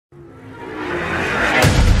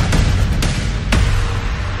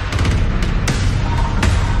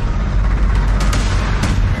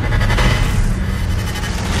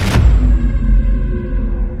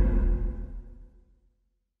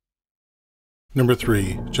Number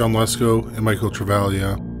 3. John Lesko and Michael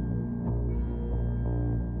Travaglia.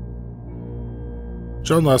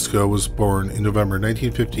 John Lesko was born in November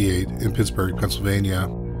 1958 in Pittsburgh, Pennsylvania.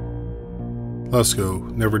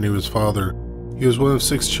 Lesko never knew his father. He was one of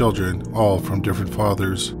 6 children, all from different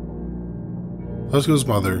fathers. Lesko's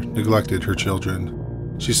mother neglected her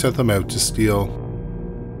children. She sent them out to steal.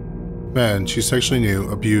 Men she sexually knew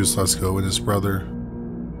abused Lesko and his brother.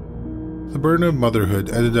 The burden of motherhood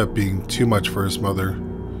ended up being too much for his mother.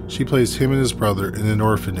 She placed him and his brother in an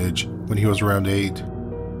orphanage when he was around 8.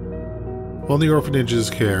 While in the orphanage's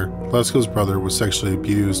care, Lesko's brother was sexually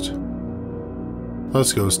abused.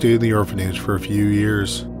 Lesko stayed in the orphanage for a few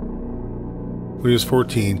years. When he was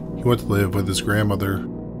 14, he went to live with his grandmother.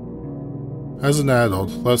 As an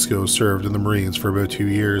adult, Lesko served in the Marines for about 2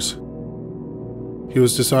 years. He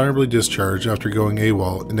was dishonorably discharged after going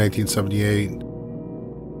AWOL in 1978.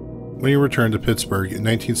 When he returned to Pittsburgh in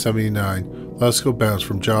 1979, Lesko bounced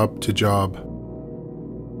from job to job.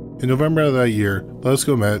 In November of that year,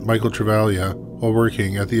 Lesko met Michael Travaglia while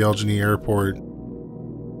working at the Allegheny Airport.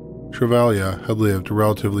 Travaglia had lived a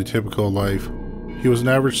relatively typical life. He was an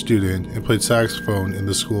average student and played saxophone in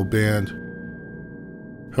the school band.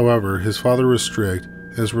 However, his father was strict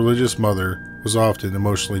and his religious mother was often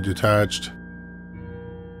emotionally detached.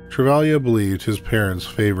 Travaglia believed his parents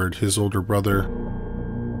favored his older brother.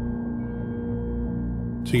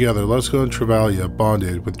 Together, Lesko and Travaglia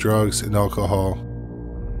bonded with drugs and alcohol.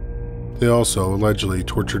 They also allegedly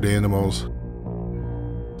tortured animals.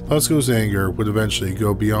 Lesko's anger would eventually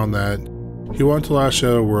go beyond that. He wanted to lash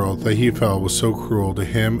out at a world that he felt was so cruel to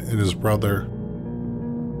him and his brother.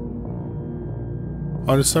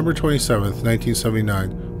 On December 27,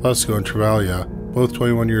 1979, Lesko and Travaglia, both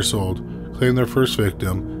 21 years old, claimed their first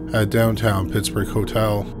victim at a downtown Pittsburgh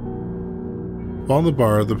hotel. While in the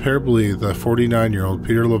bar, the pair believed that 49-year-old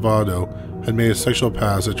Peter Lovato had made a sexual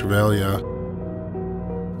pass at Travaglia.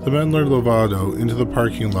 The men lured Lovato into the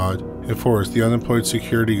parking lot and forced the unemployed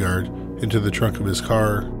security guard into the trunk of his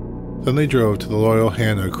car. Then they drove to the Loyal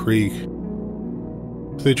Hannah Creek.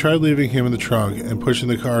 They tried leaving him in the trunk and pushing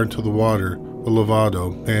the car into the water, but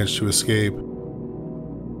Lovato managed to escape.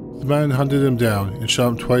 The men hunted him down and shot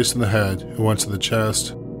him twice in the head and once in the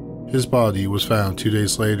chest. His body was found 2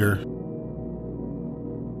 days later.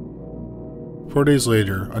 4 days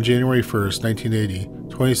later, on January 1, 1980,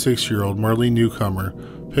 26-year-old Marlene Newcomer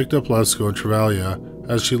picked up Lesko and Travaglia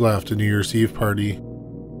as she left a New Year's Eve party.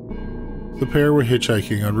 The pair were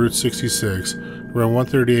hitchhiking on Route 66 around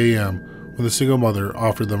 1:30 a.m. when the single mother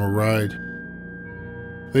offered them a ride.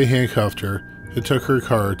 They handcuffed her and took her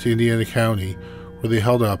car to Indiana County, where they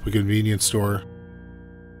held up a convenience store.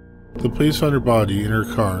 The police found her body in her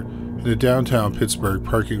car in a downtown Pittsburgh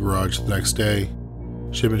parking garage the next day.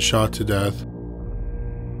 She had been shot to death.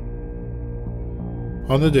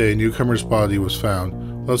 On the day Newcomer's body was found,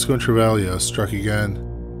 Lesko and Travaglia struck again.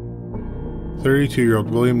 32-year-old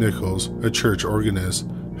William Nichols, a church organist,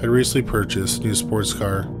 had recently purchased a new sports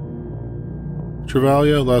car.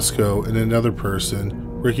 Travaglia, Lesko, and another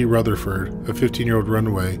person, Ricky Rutherford, a 15-year-old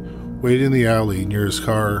runaway, waited in the alley near his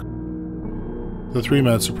car. The 3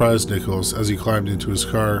 men surprised Nichols as he climbed into his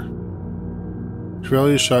car.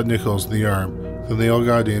 Travaglia shot Nichols in the arm, then they all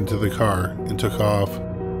got into the car and took off.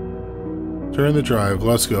 During the drive,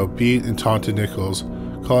 Lesko beat and taunted Nichols,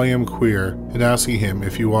 calling him queer and asking him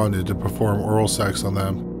if he wanted to perform oral sex on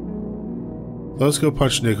them. Lesko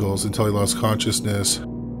punched Nichols until he lost consciousness.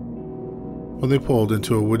 When they pulled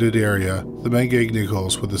into a wooded area, the men gagged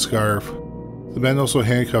Nichols with a scarf. The men also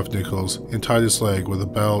handcuffed Nichols and tied his leg with a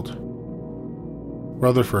belt.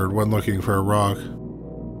 Rutherford went looking for a rock.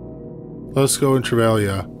 Lesko and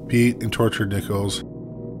Travaglia beat and tortured Nichols.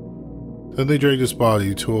 Then they dragged his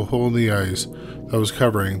body to a hole in the ice that was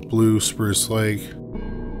covering Blue Spruce Lake.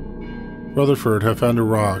 Rutherford had found a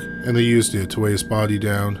rock, and they used it to weigh his body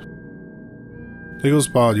down. Nichols'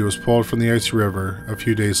 body was pulled from the icy river a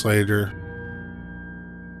few days later.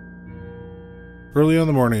 Early on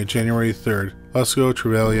the morning of January 3rd, Lesko,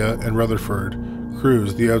 Travaglia, and Rutherford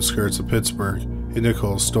cruised the outskirts of Pittsburgh in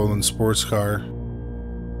Nichols' stolen sports car.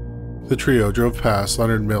 The trio drove past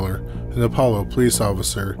Leonard Miller, an Apollo police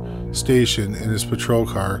officer, stationed in his patrol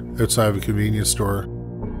car outside of a convenience store.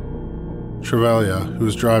 Travaglia, who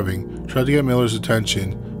was driving, tried to get Miller's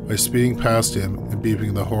attention by speeding past him and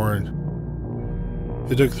beeping the horn.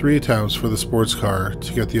 It took 3 attempts for the sports car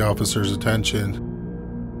to get the officer's attention.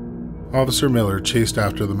 Officer Miller chased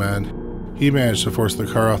after the men. He managed to force the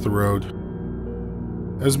car off the road.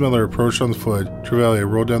 As Miller approached on foot, Travaglia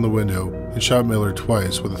rolled down the window and shot Miller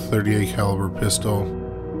twice with a .38 caliber pistol.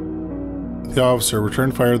 The officer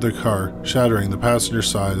returned fire to the car, shattering the passenger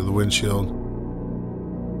side of the windshield.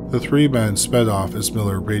 The three men sped off as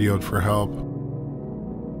Miller radioed for help.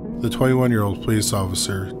 The 21-year-old police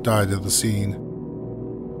officer died at the scene.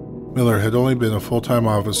 Miller had only been a full-time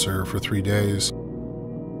officer for 3 days.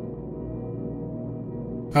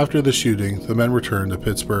 After the shooting, the men returned to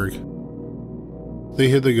Pittsburgh. They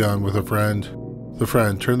hid the gun with a friend. The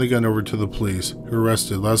friend turned the gun over to the police, who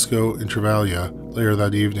arrested Lesko and Travaglia later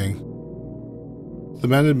that evening. The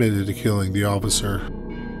men admitted to killing the officer.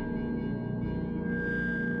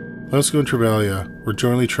 Lesko and Travaglia were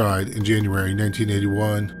jointly tried in January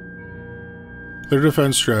 1981. Their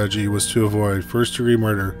defense strategy was to avoid first-degree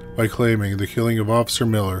murder by claiming the killing of Officer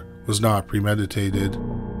Miller was not premeditated.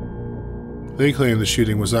 They claimed the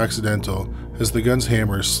shooting was accidental as the gun's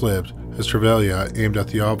hammer slipped as Travaglia aimed at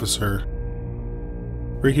the officer.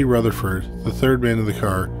 Ricky Rutherford, the third man in the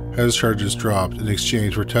car, had his charges dropped in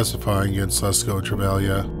exchange for testifying against Lesko and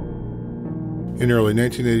Travaglia. In early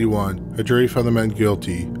 1981, a jury found the men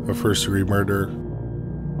guilty of first-degree murder.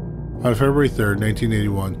 On February 3,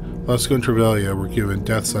 1981, Lesko and Travaglia were given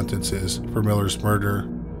death sentences for Miller's murder.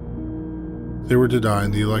 They were to die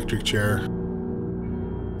in the electric chair.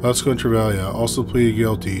 Lesko and Travaglia also pleaded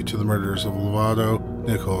guilty to the murders of Lovato,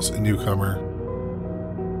 Nichols, and Newcomer.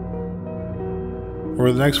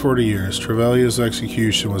 Over the next 40 years, Travaglia's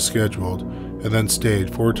execution was scheduled and then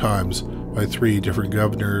stayed 4 times by 3 different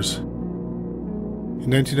governors. In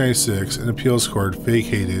 1996, an appeals court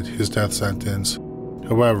vacated his death sentence.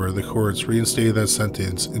 However, the courts reinstated that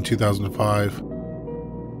sentence in 2005.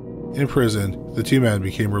 In prison, the 2 men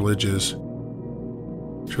became religious.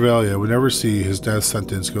 Travaglia would never see his death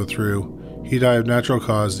sentence go through. He died of natural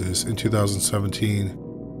causes in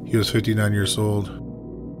 2017. He was 59 years old.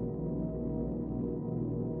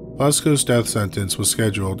 Lesko's death sentence was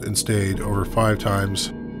scheduled and stayed over 5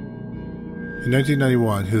 times. In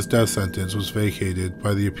 1991, his death sentence was vacated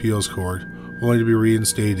by the appeals court, only to be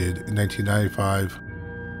reinstated in 1995.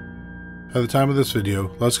 At the time of this video,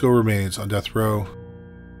 Lesko remains on death row.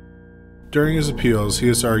 During his appeals, he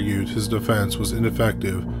has argued his defense was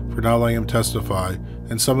ineffective for not letting him testify,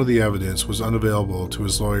 and some of the evidence was unavailable to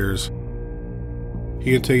his lawyers.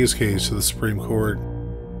 He can take his case to the Supreme Court.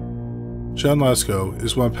 John Lesko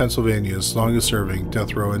is one of Pennsylvania's longest-serving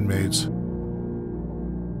death row inmates.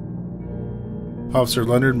 Officer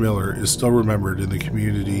Leonard Miller is still remembered in the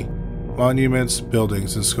community. Monuments,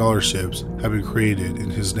 buildings, and scholarships have been created in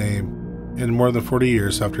his name, and more than 40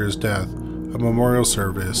 years after his death, a memorial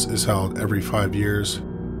service is held every 5 years.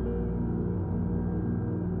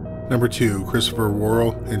 Number 2. Christopher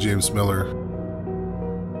Worrell and James Miller.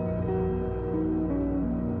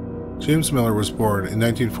 James Miller was born in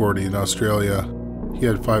 1940 in Australia. He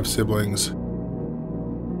had 5 siblings.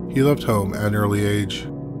 He left home at an early age.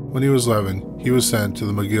 When he was 11, he was sent to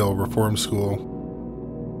the McGill Reform School.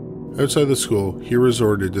 Outside the school, he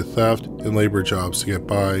resorted to theft and labor jobs to get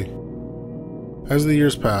by. As the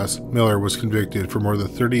years passed, Miller was convicted for more than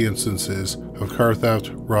 30 instances of car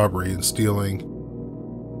theft, robbery, and stealing.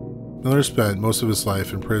 Miller spent most of his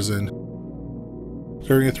life in prison.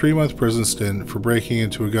 During a 3-month prison stint for breaking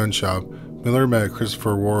into a gun shop, Miller met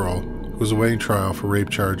Christopher Worrell, who was awaiting trial for rape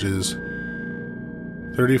charges.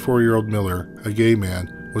 34-year-old Miller, a gay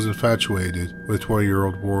man, was infatuated with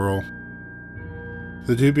 20-year-old Worrell.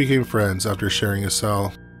 The two became friends after sharing a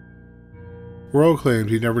cell. Worrell claimed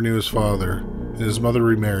he never knew his father, and his mother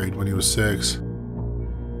remarried when he was 6.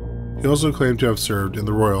 He also claimed to have served in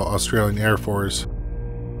the Royal Australian Air Force.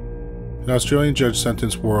 An Australian judge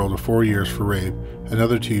sentenced Worrell to 4 years for rape and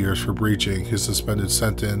another 2 years for breaching his suspended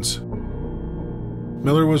sentence.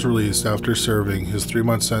 Miller was released after serving his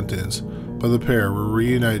 3-month sentence, but the pair were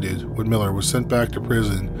reunited when Miller was sent back to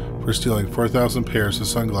prison for stealing 4,000 pairs of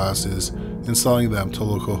sunglasses and selling them to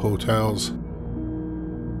local hotels.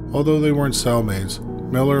 Although they weren't cellmates,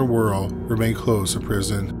 Miller and Worrell remained close in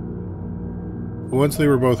prison. But once they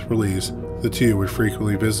were both released, the two would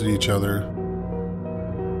frequently visit each other.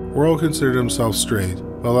 Worrell considered himself straight,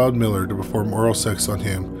 but allowed Miller to perform oral sex on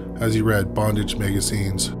him as he read bondage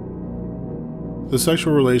magazines. The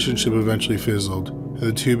sexual relationship eventually fizzled, and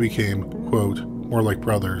the two became, quote, more like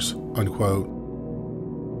brothers, unquote.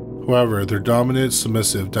 However, their dominant,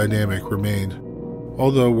 submissive dynamic remained.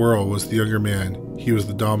 Although Worrell was the younger man, he was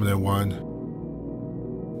the dominant one.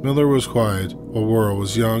 Miller was quiet, while Worrell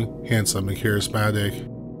was young, handsome, and charismatic.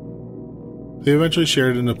 They eventually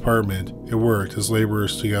shared an apartment and worked as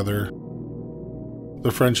laborers together.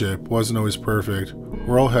 The friendship wasn't always perfect.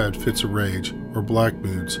 Worrell had fits of rage, or black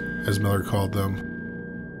moods, as Miller called them.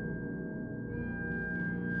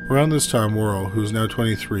 Around this time, Worrell, who was now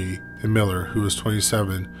 23, and Miller, who was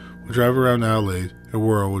 27, would drive around Adelaide, and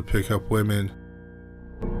Worrell would pick up women.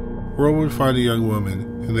 Worrell would find a young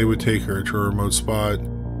woman, and they would take her to a remote spot.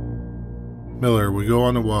 Miller would go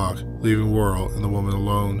on a walk, leaving Worrell and the woman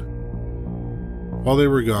alone. While they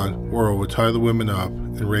were gone, Worrell would tie the women up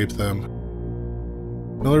and rape them.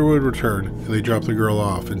 Miller would return, and they dropped the girl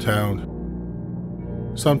off in town.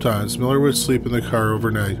 Sometimes, Miller would sleep in the car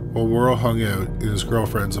overnight while Worrell hung out in his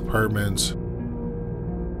girlfriend's apartments.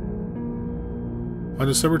 On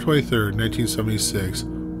December 23, 1976,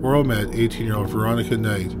 Worrell met 18-year-old Veronica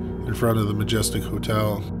Knight in front of the Majestic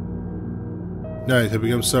Hotel. Knight had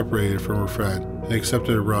become separated from her friend and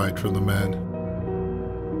accepted a ride from the men.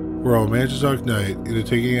 Worrell managed to talk Knight into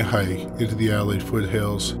taking a hike into the Adelaide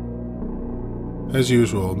foothills. As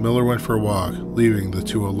usual, Miller went for a walk, leaving the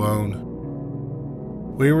two alone.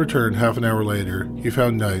 When he returned half an hour later, he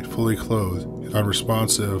found Knight fully clothed and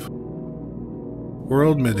unresponsive.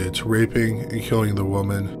 Worrell admitted to raping and killing the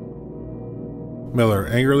woman. Miller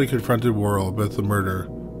angrily confronted Worrell about the murder,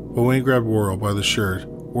 but when he grabbed Worrell by the shirt,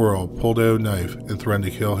 Worrell pulled out a knife and threatened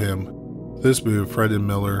to kill him. This move frightened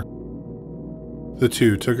Miller. The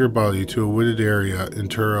two took her body to a wooded area in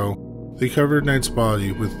Truro. They covered Knight's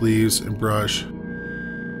body with leaves and brush.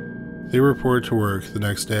 They reported to work the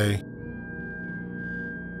next day.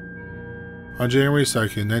 On January 2,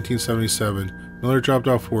 1977, Miller dropped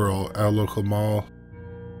off Worrell at a local mall.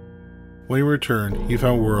 When he returned, he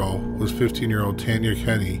found Worrell with 15-year-old Tanya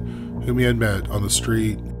Kenny, whom he had met on the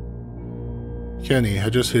street. Kenny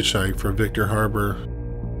had just hitchhiked from Victor Harbor.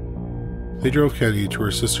 They drove Kenny to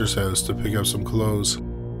her sister's house to pick up some clothes.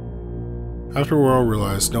 After Worrell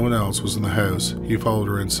realized no one else was in the house, he followed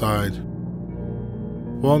her inside.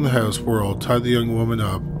 While in the house, Worrell tied the young woman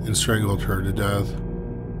up and strangled her to death.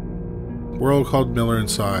 Worrell called Miller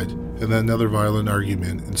inside, and then another violent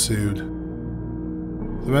argument ensued.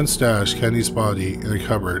 The men stashed Kenny's body in a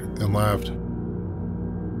cupboard and left.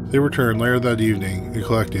 They returned later that evening and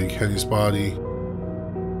collected Kenny's body.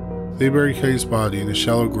 They buried Kenny's body in a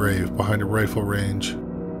shallow grave behind a rifle range.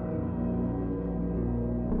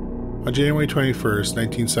 On January 21,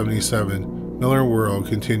 1977, Miller and Worrell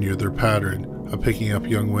continued their pattern of picking up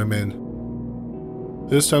young women.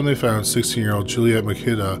 This time they found 16-year-old Juliet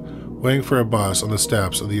Makita waiting for a bus on the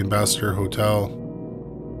steps of the Ambassador Hotel.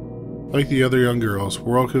 Like the other young girls,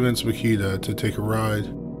 Worrell convinced Makita to take a ride.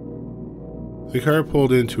 The car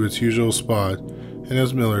pulled into its usual spot, and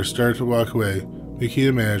as Miller started to walk away,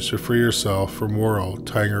 Makita managed to free herself from Worrell,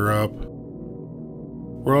 tying her up.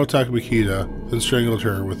 Worrell attacked Makita, then strangled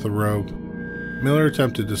her with the rope. Miller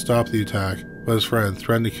attempted to stop the attack, but his friend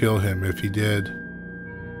threatened to kill him if he did.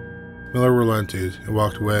 Miller relented and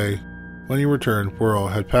walked away. When he returned, Worrell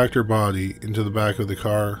had packed her body into the back of the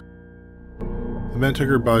car. The men took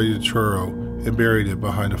her body to Truro and buried it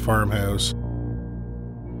behind a farmhouse.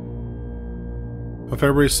 On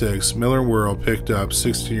February 6, Miller and Worrell picked up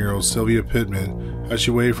 16-year-old Sylvia Pittman as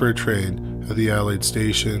she waited for a train at the Adelaide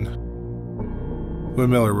station. When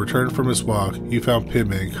Miller returned from his walk, he found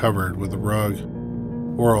Pittman covered with a rug.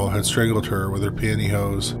 Worrell had strangled her with her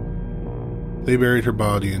pantyhose. They buried her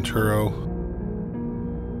body in Truro.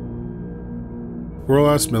 Worrell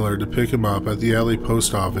asked Miller to pick him up at the Adelaide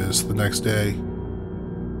post office the next day.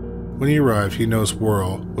 When he arrived, he noticed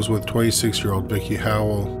Worrell was with 26-year-old Vicky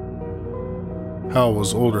Howell. Howell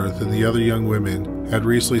was older than the other young women and had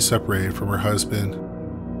recently separated from her husband.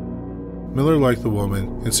 Miller liked the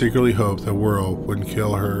woman and secretly hoped that Worrell wouldn't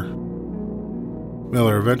kill her.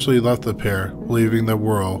 Miller eventually left the pair, believing that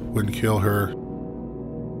Worrell wouldn't kill her.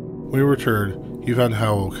 When he returned, he found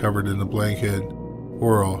Howell covered in a blanket.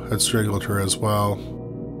 Worrell had strangled her as well.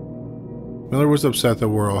 Miller was upset that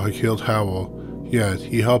Worrell had killed Howell, yet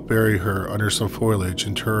he helped bury her under some foliage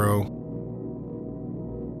in Truro.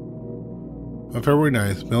 On February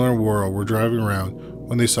 9th, Miller and Worrell were driving around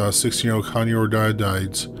when they saw 16-year-old Connie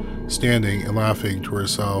Ordadides standing and laughing to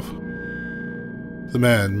herself. The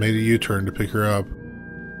man made a U-turn to pick her up.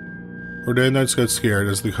 Ordadides got scared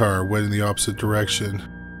as the car went in the opposite direction.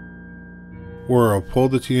 Worrell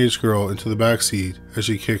pulled the teenage girl into the back seat as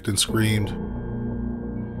she kicked and screamed.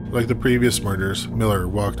 Like the previous murders, Miller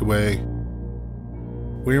walked away.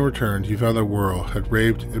 When he returned, he found that Worrell had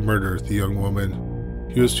raped and murdered the young woman.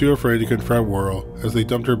 He was too afraid to confront Worrell as they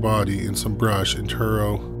dumped her body in some brush in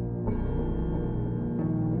Truro.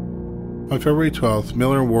 On February 12th,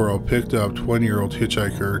 Miller and Worrell picked up 20-year-old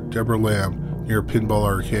hitchhiker Deborah Lamb near Pinball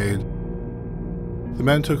Arcade. The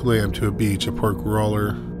men took Lamb to a beach at Port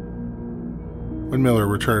Grawler. When Miller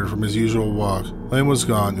returned from his usual walk, Lamb was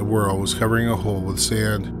gone and Worrell was covering a hole with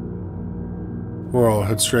sand. Worrell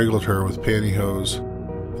had strangled her with pantyhose.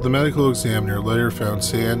 The medical examiner later found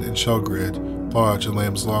sand and shell grit lodged in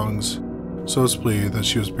Lamb's lungs, so it's believed that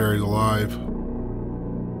she was buried alive.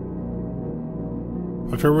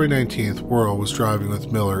 On February 19th, Worrell was driving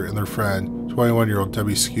with Miller and their friend, 21-year-old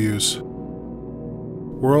Debbie Skuse.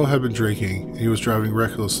 Worrell had been drinking, and he was driving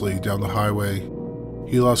recklessly down the highway.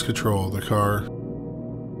 He lost control of the car.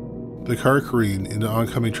 The car careened into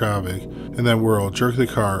oncoming traffic, and then Worrell jerked the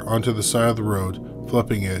car onto the side of the road,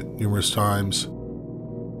 flipping it numerous times.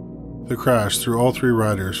 The crash threw all three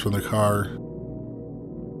riders from the car.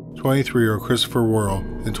 23-year-old Christopher Worrell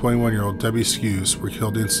and 21-year-old Debbie Skuse were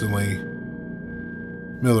killed instantly.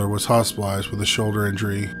 Miller was hospitalized with a shoulder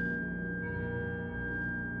injury.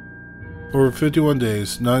 Over 51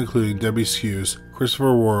 days, not including Debbie Skuse,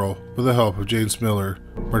 Christopher Worrell, with the help of James Miller,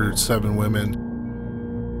 murdered 7 women.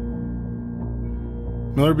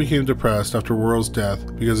 Miller became depressed after Worrell's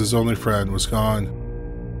death because his only friend was gone.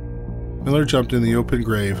 Miller jumped in the open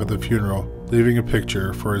grave at the funeral, leaving a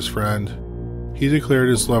picture for his friend. He declared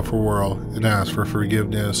his love for Worrell and asked for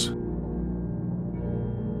forgiveness.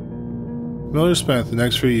 Miller spent the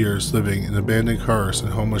next few years living in abandoned cars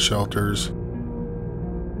and homeless shelters.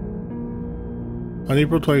 On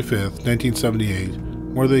April 25, 1978,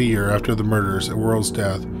 more than a year after the murders and Worrell's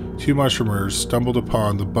death, 2 mushroomers stumbled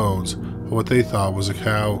upon the bones of what they thought was a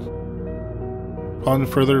cow. Upon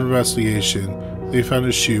further investigation, they found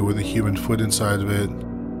a shoe with a human foot inside of it.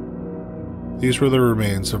 These were the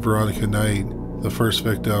remains of Veronica Knight, the first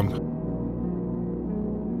victim.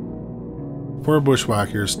 4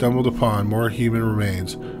 bushwhackers stumbled upon more human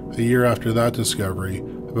remains a year after that discovery,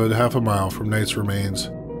 about half a mile from Knight's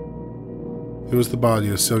remains. It was the body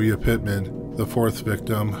of Sylvia Pittman, the 4th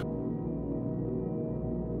victim.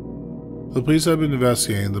 The police had been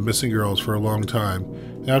investigating the missing girls for a long time,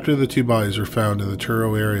 and after the 2 bodies were found in the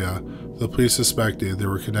Truro area, the police suspected they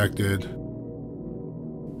were connected.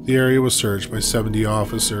 The area was searched by 70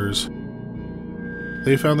 officers.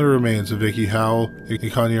 They found the remains of Vicky Howell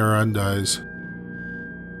and Connie Arundis.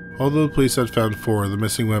 Although the police had found 4 of the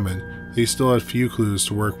missing women, they still had few clues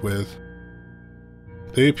to work with.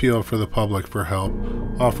 They appealed for the public for help,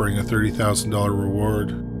 offering a $30,000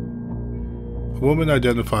 reward. A woman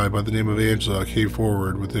identified by the name of Angela came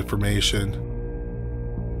forward with information.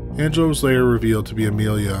 Angela was later revealed to be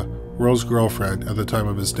Amelia, Worrell's girlfriend at the time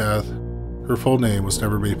of his death. Her full name was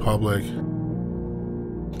never made public.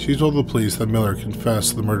 She told the police that Miller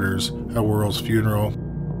confessed to the murders at Worrell's funeral.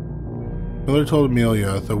 Miller told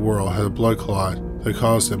Amelia that Worrell had a blood clot that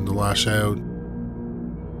caused him to lash out.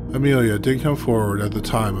 Amelia didn't come forward at the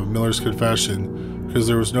time of Miller's confession because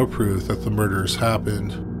there was no proof that the murders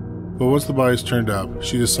happened. But once the bodies turned up,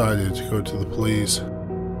 she decided to go to the police.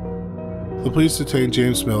 The police detained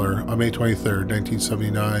James Miller on May 23,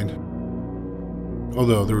 1979.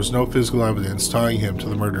 Although there was no physical evidence tying him to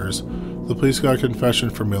the murders, the police got a confession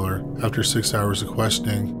from Miller after 6 hours of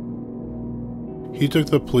questioning. He took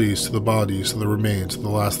the police to the bodies of the remains of the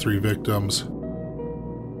last 3 victims.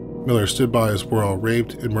 Miller stood by as Worrell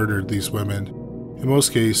raped and murdered these women. In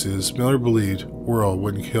most cases, Miller believed Worrell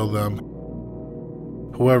wouldn't kill them.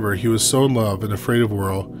 However, he was so in love and afraid of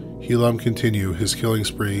Worrell, he let him continue his killing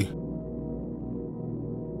spree.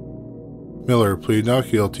 Miller pleaded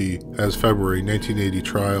not guilty at his February 1980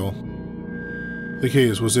 trial. The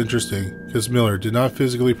case was interesting because Miller did not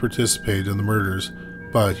physically participate in the murders,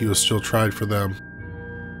 but he was still tried for them.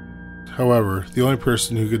 However, the only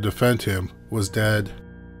person who could defend him was dead.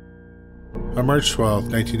 On March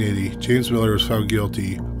 12, 1980, James Miller was found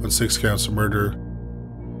guilty on 6 counts of murder.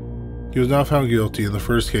 He was not found guilty in the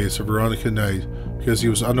first case of Veronica Knight because he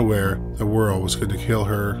was unaware that Worrell was going to kill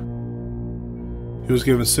her. He was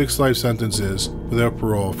given 6 life sentences without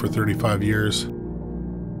parole for 35 years.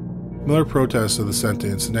 Miller protested the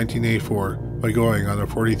sentence in 1984 by going on a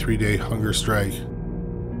 43-day hunger strike.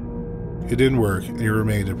 It didn't work and he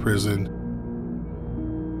remained in prison.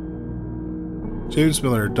 James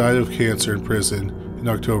Miller died of cancer in prison in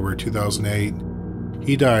October 2008.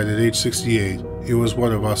 He died at age 68. He was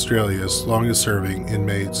one of Australia's longest-serving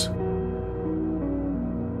inmates.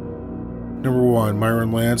 Number 1.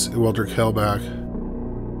 Myron Lance and Walter Kelbach.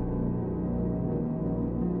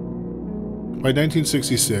 By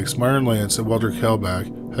 1966, Myron Lance and Walter Kelbach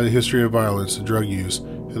had a history of violence and drug use,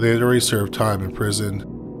 and they had already served time in prison.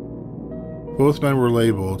 Both men were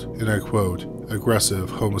labeled, and I quote, aggressive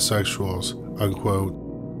homosexuals, unquote.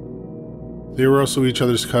 They were also each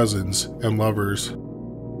other's cousins and lovers.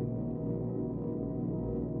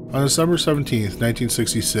 On December 17,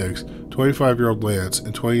 1966, 25-year-old Lance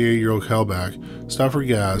and 28-year-old Kelbach stopped for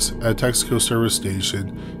gas at a Texaco service station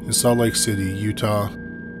in Salt Lake City, Utah.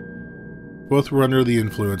 Both were under the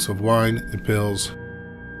influence of wine and pills.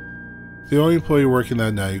 The only employee working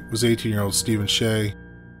that night was 18-year-old Stephen Shea.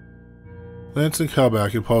 Lance and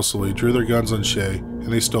Kelbach impulsively drew their guns on Shay,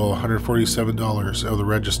 and they stole $147 out of the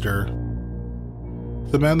register.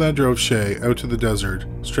 The men then drove Shay out to the desert,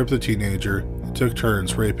 stripped the teenager, and took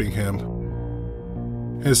turns raping him.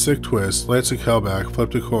 In a sick twist, Lance and Kelbach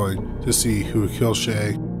flipped a coin to see who would kill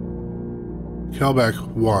Shay. Kelbach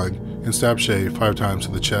won and stabbed Shay 5 times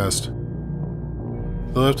in the chest.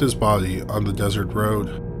 They left his body on the desert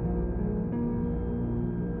road.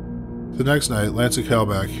 The next night, Lance and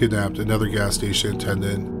Kelbach kidnapped another gas station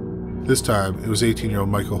attendant. This time, it was 18-year-old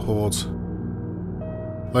Michael Holtz.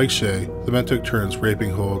 Like Shay, the men took turns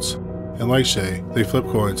raping Holtz, and like Shay, they flipped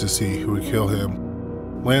coins to see who would kill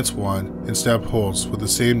him. Lance won and stabbed Holtz with the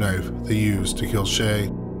same knife they used to kill Shay.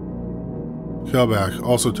 Kelbach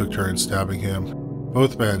also took turns stabbing him.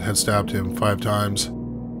 Both men had stabbed him 5 times.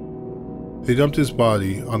 They dumped his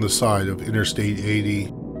body on the side of Interstate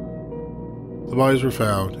 80. The bodies were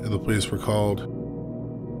found and the police were called.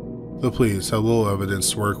 The police had little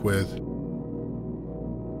evidence to work with.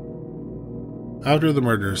 After the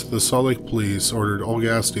murders, the Salt Lake police ordered all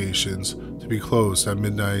gas stations to be closed at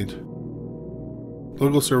midnight.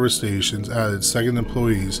 Local service stations added second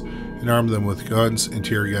employees and armed them with guns and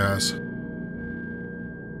tear gas.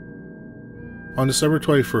 On December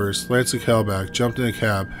 21st, Lance and Kelbach jumped in a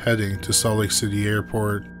cab heading to Salt Lake City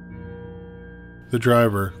Airport. The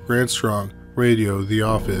driver, Grant Strong, radioed the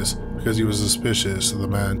office because he was suspicious of the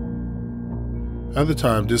men. At the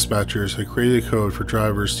time, dispatchers had created a code for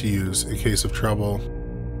drivers to use in case of trouble.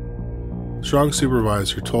 Strong's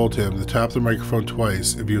supervisor told him to tap the microphone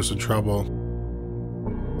twice if he was in trouble.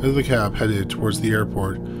 As the cab headed towards the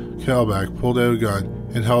airport, Kelbach pulled out a gun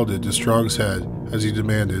and held it to Strong's head as he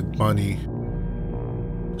demanded money.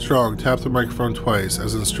 Strong tapped the microphone twice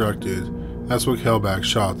as instructed. That's when Kelbach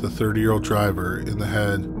shot the 30-year-old driver in the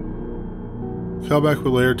head. Kelbach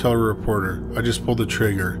would later tell a reporter, "I just pulled the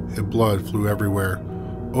trigger and blood flew everywhere.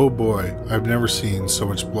 Oh boy, I've never seen so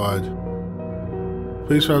much blood."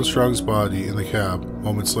 Police found Strong's body in the cab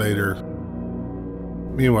moments later.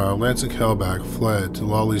 Meanwhile, Lance and Kelbach fled to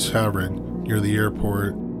Lolly's Tavern near the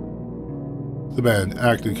airport. The men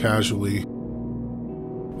acted casually.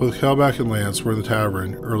 Both Kelbach and Lance were in the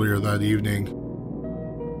tavern earlier that evening.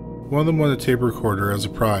 One of them won a tape recorder as a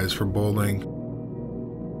prize for bowling.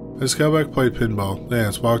 As Kelbach played pinball,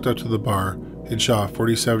 Lance walked up to the bar and shot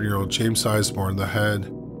 47-year-old James Sizemore in the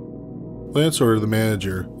head. Lance ordered the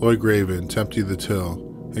manager, Lloyd Graven, to empty the till,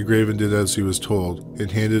 and Graven did as he was told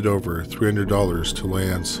and handed over $300 to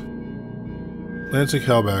Lance. Lance and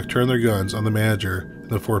Kelbach turned their guns on the manager and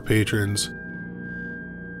the 4 patrons.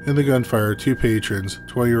 In the gunfire, 2 patrons,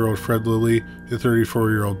 20-year-old Fred Lilly and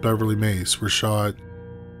 34-year-old Beverly Mace, were shot.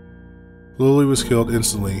 Lilly was killed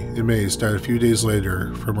instantly, and Mace died a few days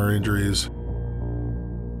later from her injuries.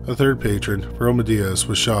 A 3rd patron, Worrell Diaz,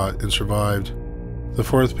 was shot and survived. The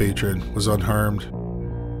 4th patron was unharmed.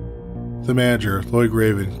 The manager, Lloyd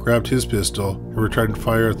Graven, grabbed his pistol and returned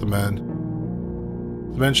fire at the men.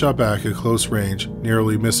 The men shot back at close range,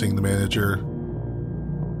 narrowly missing the manager.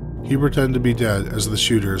 He pretended to be dead as the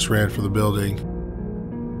shooters ran for the building.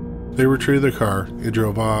 They retrieved their car and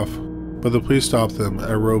drove off, but the police stopped them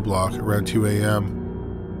at a roadblock around 2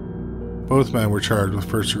 a.m. Both men were charged with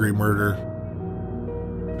first-degree murder.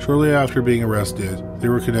 Shortly after being arrested, they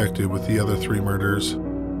were connected with the other 3 murders.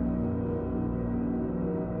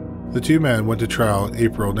 The 2 men went to trial in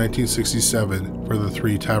April 1967 for the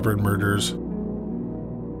 3 tavern murders.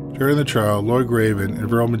 During the trial, Lloyd Graven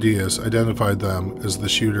and Worrell Diaz identified them as the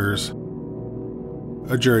shooters.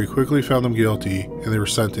 A jury quickly found them guilty and they were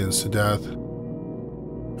sentenced to death.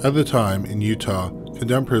 At the time, in Utah,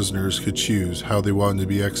 condemned prisoners could choose how they wanted to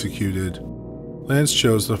be executed. Lance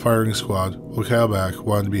chose the firing squad, while Kelbach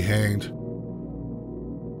wanted to be hanged.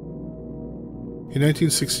 In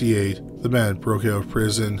 1968, the men broke out of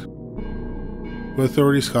prison, but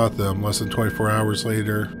authorities caught them less than 24 hours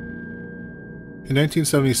later. In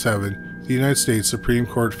 1977, the United States Supreme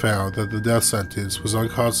Court found that the death sentence was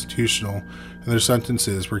unconstitutional and their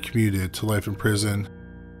sentences were commuted to life in prison.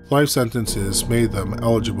 Life sentences made them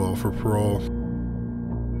eligible for parole.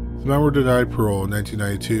 The men were denied parole in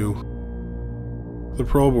 1992. The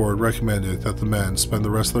parole board recommended that the men spend the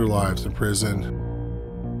rest of their lives in prison.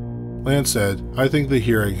 Lance said, "I think the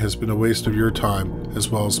hearing has been a waste of your time as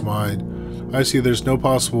well as mine. I see there's no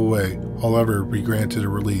possible way I'll ever be granted a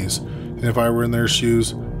release, and if I were in their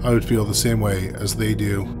shoes, I would feel the same way as they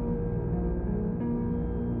do."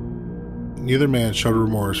 Neither man showed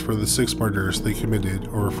remorse for the 6 murders they committed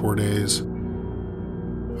over 4 days.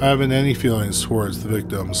 "I haven't any feelings towards the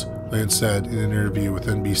victims," Lance said in an interview with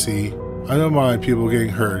NBC. "I don't mind people getting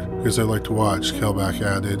hurt because I like to watch," Kelbach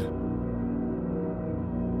added.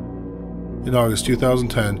 In August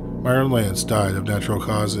 2010, Myron died of natural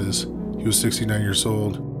causes. He was 69 years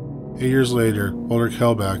old. 8 years later, older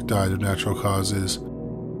Kelbach died of natural causes.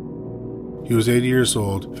 He was 80 years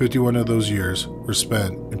old. 51 of those years were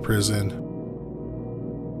spent in prison.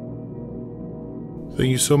 Thank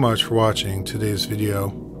you so much for watching today's video.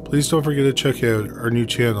 Please don't forget to check out our new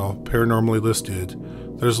channel, Paranormally Listed.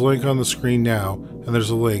 There's a link on the screen now, and there's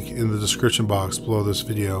a link in the description box below this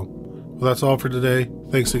video. Well, that's all for today.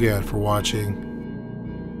 Thanks again for watching.